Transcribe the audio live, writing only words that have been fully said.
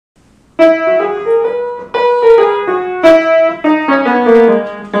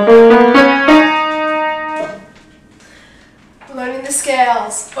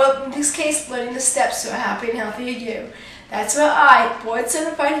Healthiest Case, learning the steps to a happy and healthy you. That's where I,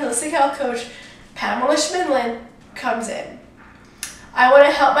 board-certified holistic health coach Pamela Schmidlin, comes in. I want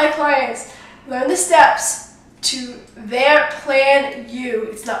to help my clients learn the steps to their Plan U.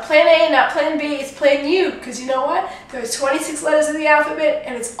 It's not Plan A, not Plan B, it's Plan U, because you know what? There's 26 letters in the alphabet,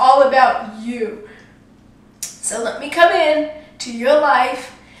 and it's all about you. So let me come in to your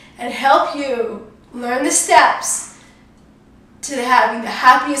life and help you learn the steps to having the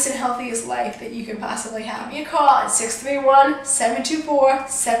happiest and healthiest life that you can possibly have. Give me a call at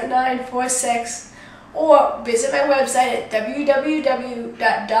 631-724-7946 or visit my website at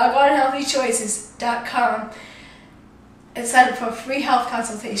www.doggonehealthychoices.com and sign up for a free health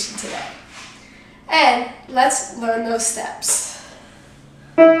consultation today. And let's learn those steps.